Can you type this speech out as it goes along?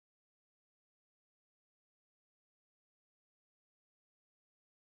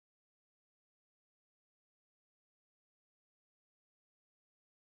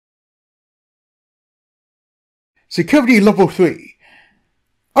Security Level 3.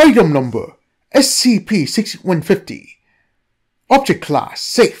 Item Number SCP-6150. Object Class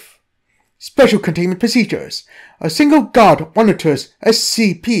Safe. Special Containment Procedures. A single guard monitors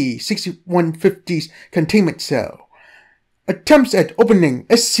SCP-6150's containment cell. Attempts at opening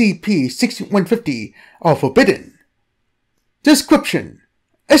SCP-6150 are forbidden. Description: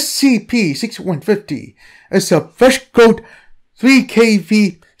 SCP-6150 is a Voskhod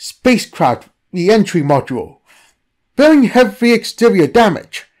 3KV spacecraft reentry module. Bearing heavy exterior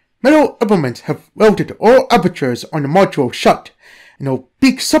damage, metal implements have welded all apertures on the module shut. An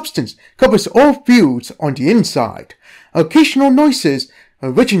opaque substance covers all views on the inside. Occasional noises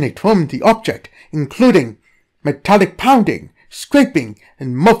originate from the object, including metallic pounding, scraping,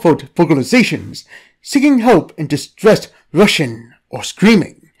 and muffled vocalizations, seeking help in distressed rushing or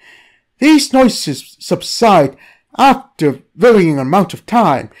screaming. These noises subside after varying amount of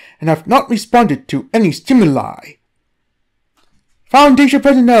time and have not responded to any stimuli. Foundation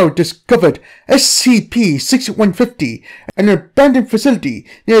personnel discovered SCP-6150 in an abandoned facility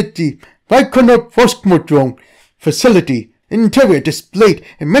near the Voskhod facility. The interior displayed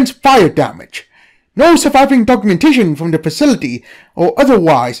immense fire damage. No surviving documentation from the facility or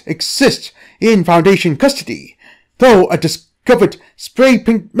otherwise exists in Foundation custody, though a discovered spray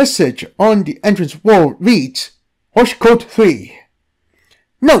paint message on the entrance wall reads, Voskhod 3.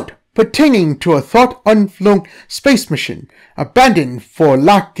 Note: pertaining to a thought-unflown space mission, abandoned for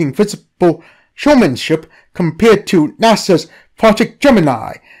lacking visible showmanship compared to NASA's Project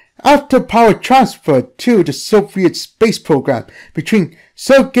Gemini, after power transfer to the Soviet space program between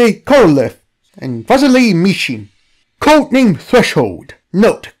Sergei Korolev and Vasily Mishin. Codename Threshold.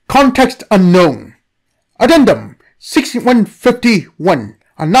 Note: context unknown. Addendum 6151.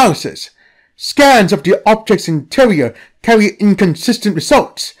 Analysis. Scans of the object's interior carry inconsistent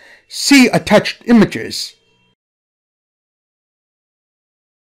results. See attached images.